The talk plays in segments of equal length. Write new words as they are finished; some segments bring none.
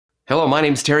Hello, my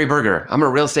name is Terry Berger. I'm a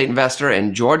real estate investor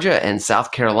in Georgia and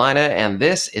South Carolina, and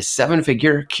this is Seven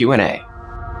Figure Q&A.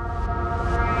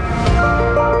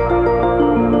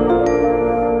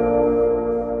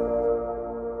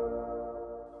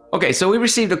 Okay, so we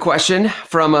received a question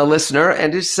from a listener,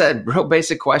 and it said, real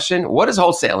basic question, what is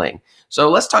wholesaling? So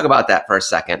let's talk about that for a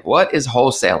second. What is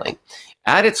wholesaling?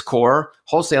 At its core,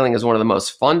 wholesaling is one of the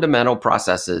most fundamental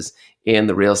processes in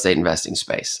the real estate investing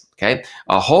space. Okay,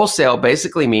 a wholesale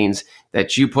basically means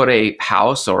that you put a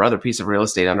house or other piece of real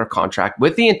estate under contract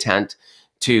with the intent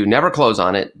to never close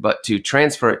on it, but to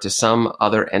transfer it to some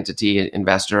other entity,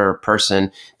 investor,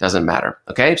 person, doesn't matter.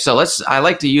 Okay, so I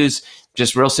like to use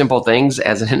just real simple things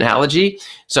as an analogy.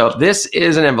 So this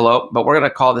is an envelope, but we're going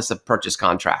to call this a purchase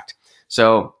contract.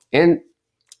 So in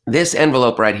this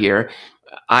envelope right here,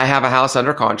 I have a house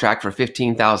under contract for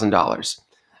 $15,000.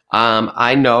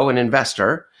 I know an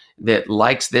investor that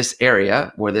likes this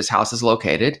area where this house is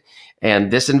located,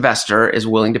 and this investor is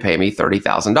willing to pay me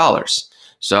 $30,000.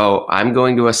 So I'm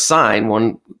going to assign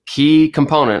one key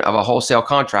component of a wholesale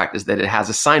contract is that it has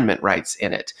assignment rights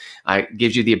in it. It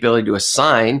gives you the ability to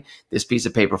assign this piece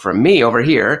of paper from me over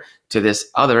here to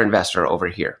this other investor over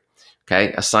here.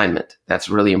 Okay, assignment. That's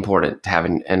really important to have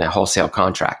in a wholesale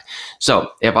contract.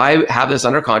 So if I have this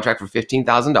under contract for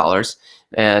 $15,000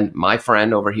 and my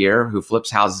friend over here who flips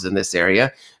houses in this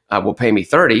area will pay me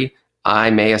 $30,000, I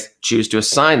may choose to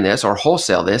assign this or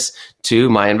wholesale this to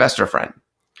my investor friend.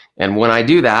 And when I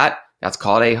do that, that's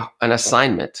called an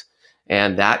assignment.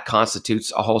 And that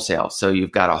constitutes a wholesale. So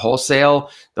you've got a wholesale,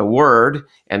 the word,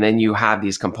 and then you have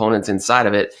these components inside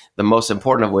of it, the most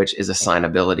important of which is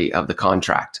assignability of the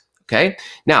contract. Okay.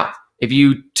 Now, if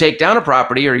you take down a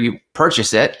property or you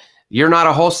purchase it, you're not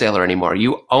a wholesaler anymore.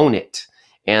 You own it.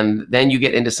 And then you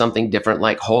get into something different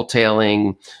like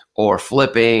wholesaling or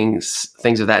flipping,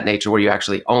 things of that nature where you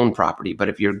actually own property. But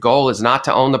if your goal is not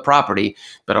to own the property,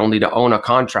 but only to own a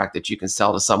contract that you can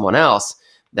sell to someone else,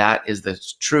 that is the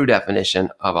true definition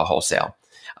of a wholesale.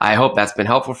 I hope that's been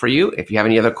helpful for you. If you have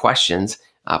any other questions,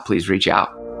 please reach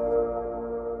out.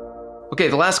 Okay,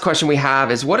 the last question we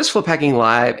have is, what is Flip Hacking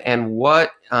Live and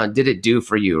what did it do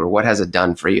for you, or what has it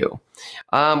done for you?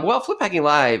 Well, Flip Hacking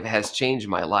Live has changed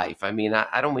my life. I mean,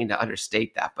 I don't mean to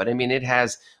understate that, but I mean, it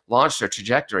has launched a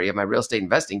trajectory of my real estate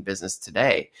investing business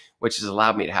today, which has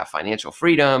allowed me to have financial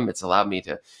freedom. It's allowed me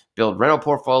to build rental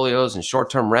portfolios and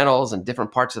short-term rentals in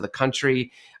different parts of the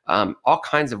country. All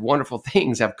kinds of wonderful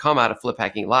things have come out of Flip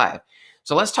Hacking Live.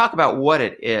 So let's talk about what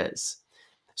it is.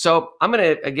 So I'm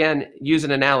going to, again, use an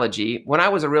analogy. When I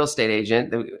was a real estate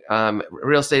agent,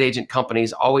 real estate agent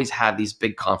companies always had these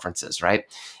big conferences, right?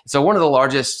 So one of the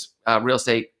largest real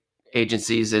estate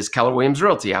agencies is Keller Williams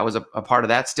Realty. I was a part of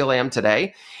that, still am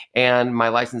today, and my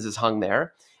license is hung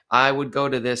there. I would go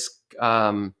to this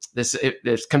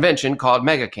convention called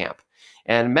Mega Camp.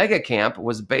 And Mega Camp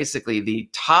was basically the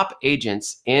top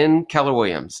agents in Keller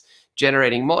Williams,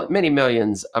 generating many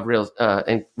millions of real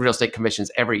estate commissions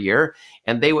every year.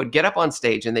 And they would get up on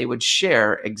stage and they would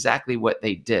share exactly what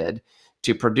they did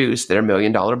to produce their $1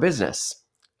 million business.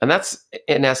 And that's,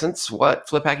 in essence, what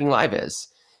Flip Hacking Live is.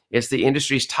 It's the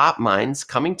industry's top minds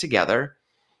coming together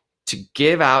to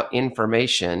give out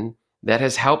information that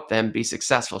has helped them be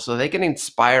successful so they can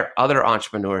inspire other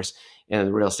entrepreneurs in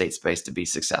the real estate space to be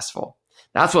successful.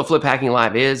 That's what Flip Hacking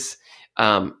Live is.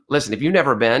 Listen, if you've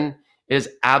never been, it is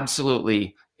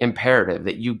absolutely imperative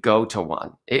that you go to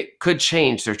one. It could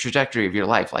change the trajectory of your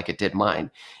life like it did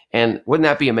mine. And wouldn't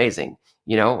that be amazing?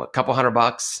 You know, a couple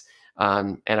 $100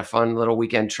 and a fun little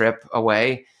weekend trip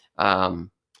away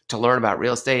to learn about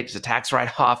real estate, it's a tax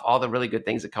write-off, all the really good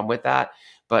things that come with that.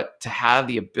 But to have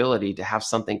the ability to have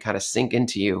something kind of sink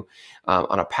into you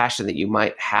on a passion that you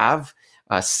might have,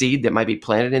 a seed that might be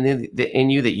planted in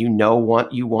you that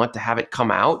you want to have it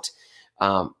come out.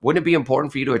 Wouldn't it be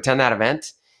important for you to attend that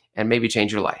event and maybe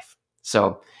change your life?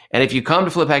 So, and if you come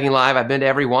to Flip Hacking Live, I've been to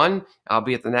every one. I'll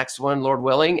be at the next one, Lord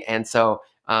willing. And so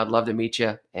I'd love to meet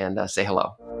you and say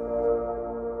hello.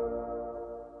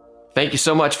 Thank you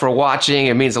so much for watching.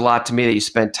 It means a lot to me that you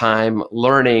spent time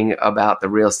learning about the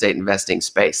real estate investing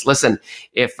space. Listen,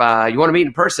 if you want to meet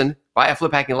in person, buy a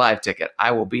Flip Hacking Live ticket.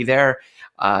 I will be there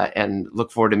and look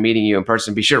forward to meeting you in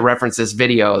person. Be sure to reference this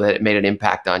video that it made an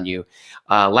impact on you.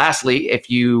 Lastly, if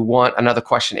you want another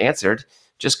question answered,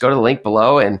 just go to the link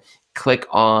below and click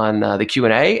on the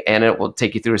Q&A, and it will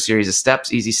take you through a series of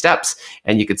steps, easy steps,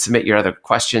 and you can submit your other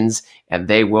questions and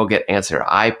they will get answered,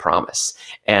 I promise.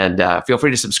 And feel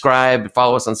free to subscribe,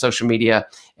 follow us on social media,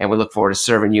 and we look forward to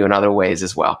serving you in other ways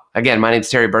as well. Again, my name is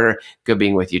Terry Berger. Good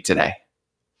being with you today.